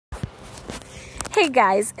Hey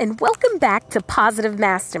guys, and welcome back to Positive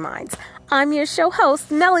Masterminds. I'm your show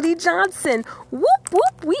host, Melody Johnson. Whoop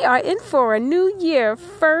whoop, we are in for a new year,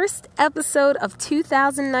 first episode of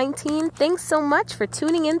 2019. Thanks so much for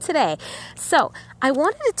tuning in today. So, I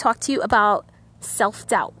wanted to talk to you about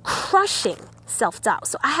self-doubt, crushing self-doubt.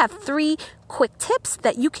 So, I have 3 quick tips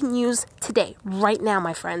that you can use today, right now,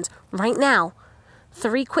 my friends, right now.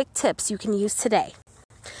 3 quick tips you can use today.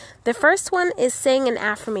 The first one is saying an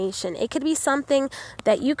affirmation. It could be something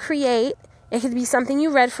that you create. It could be something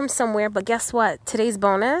you read from somewhere. But guess what? Today's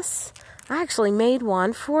bonus, I actually made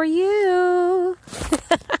one for you.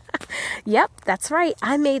 Yep, that's right.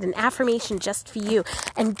 I made an affirmation just for you.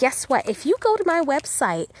 And guess what? If you go to my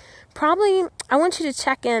website, probably I want you to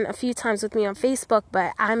check in a few times with me on Facebook,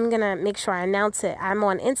 but I'm going to make sure I announce it. I'm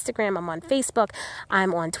on Instagram. I'm on Facebook.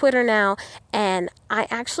 I'm on Twitter now. And I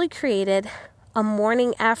actually created a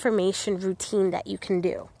morning affirmation routine that you can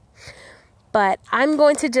do. But I'm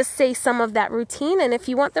going to just say some of that routine, and if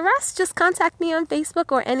you want the rest, just contact me on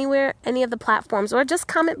Facebook or anywhere, any of the platforms, or just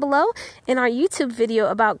comment below in our YouTube video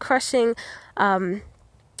about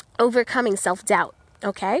overcoming self-doubt,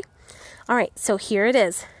 okay? All right, so here it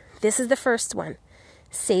is. This is the first one.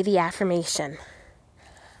 Say the affirmation.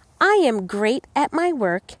 I am great at my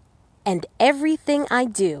work and everything I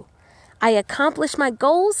do. I accomplish my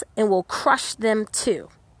goals and will crush them too.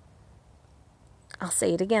 I'll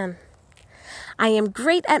say it again. I am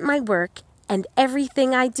great at my work and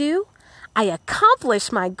everything I do. I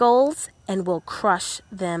accomplish my goals and will crush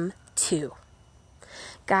them too.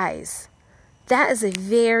 Guys, that is a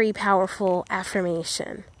very powerful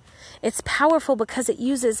affirmation. It's powerful because it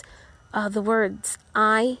uses the words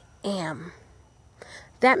I am.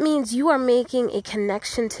 That means you are making a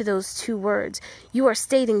connection to those 2 words. You are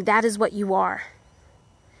stating that is what you are.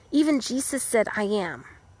 Even Jesus said, I am.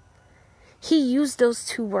 He used those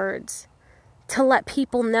 2 words to let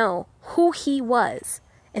people know who he was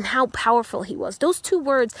and how powerful he was. Those 2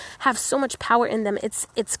 words have so much power in them.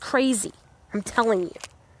 It's crazy. I'm telling you.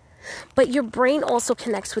 But your brain also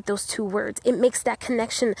connects with those 2 words. It makes that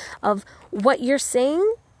connection of what you're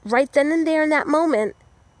saying right then and there in that moment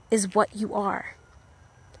is what you are.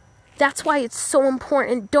 That's why it's so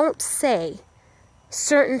important. Don't say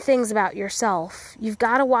certain things about yourself. You've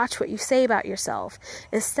got to watch what you say about yourself.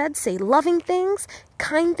 Instead, say loving things,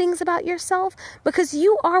 kind things about yourself, because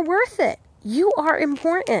you are worth it. You are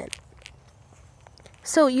important.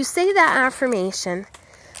 So you say that affirmation,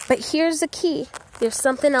 but here's the key. There's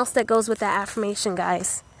something else that goes with that affirmation,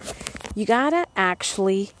 guys. You got to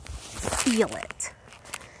actually feel it.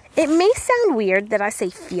 It may sound weird that I say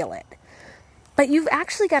feel it, but you've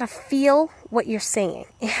actually got to feel what you're saying.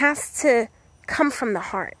 It has to come from the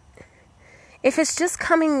heart. If it's just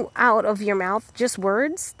coming out of your mouth, just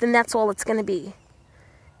words, then that's all it's going to be.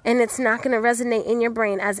 And it's not going to resonate in your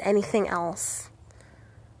brain as anything else.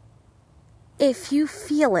 If you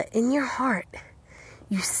feel it in your heart,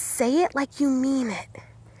 you say it like you mean it.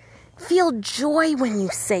 Feel joy when you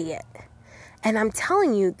say it. And I'm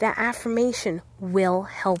telling you, that affirmation will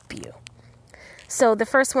help you. So the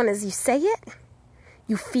first one is you say it,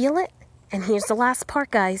 you feel it, and here's the last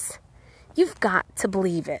part, guys. You've got to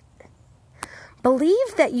believe it.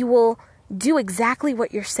 Believe that you will do exactly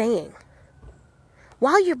what you're saying.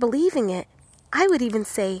 While you're believing it, I would even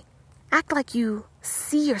say, act like you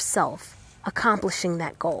see yourself accomplishing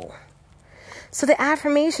that goal. So the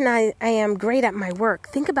affirmation, I am great at my work.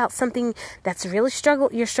 Think about something that's really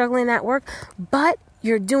you're struggling at work, but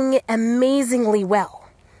you're doing it amazingly well.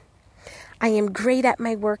 I am great at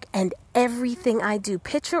my work and everything I do.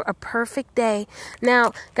 Picture a perfect day.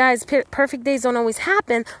 Now, guys, perfect days don't always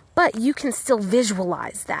happen, but you can still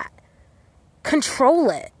visualize that. Control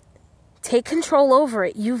it. Take control over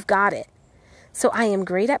it. You've got it. So I am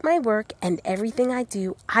great at my work and everything I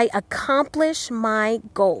do. I accomplish my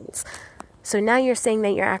goals. So now you're saying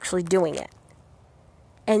that you're actually doing it.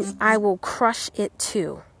 And I will crush it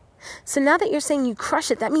too. So now that you're saying you crush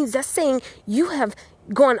it, that means that's saying you have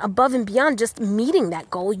gone above and beyond just meeting that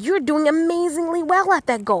goal. You're doing amazingly well at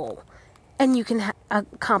that goal. And you can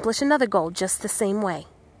accomplish another goal just the same way.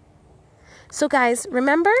 So guys,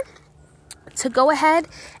 remember to go ahead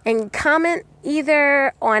and comment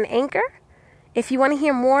either on Anchor. If you want to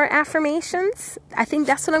hear more affirmations, I think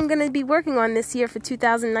that's what I'm going to be working on this year for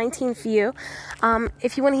 2019 for you.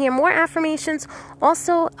 If you want to hear more affirmations,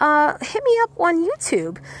 also hit me up on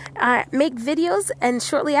YouTube. Make videos, and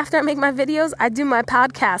shortly after I make my videos, I do my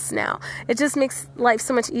podcast now. It just makes life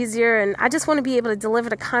so much easier, and I just want to be able to deliver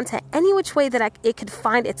the content any which way that it could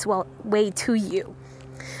find its way to you.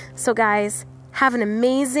 So guys, have an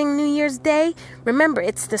amazing New Year's Day. Remember,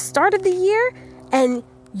 it's the start of the year, and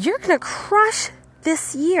you're going to crush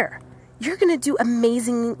this year. You're going to do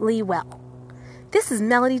amazingly well. This is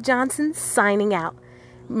Melody Johnson signing out.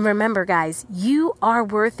 Remember, guys, you are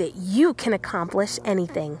worth it. You can accomplish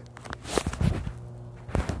anything.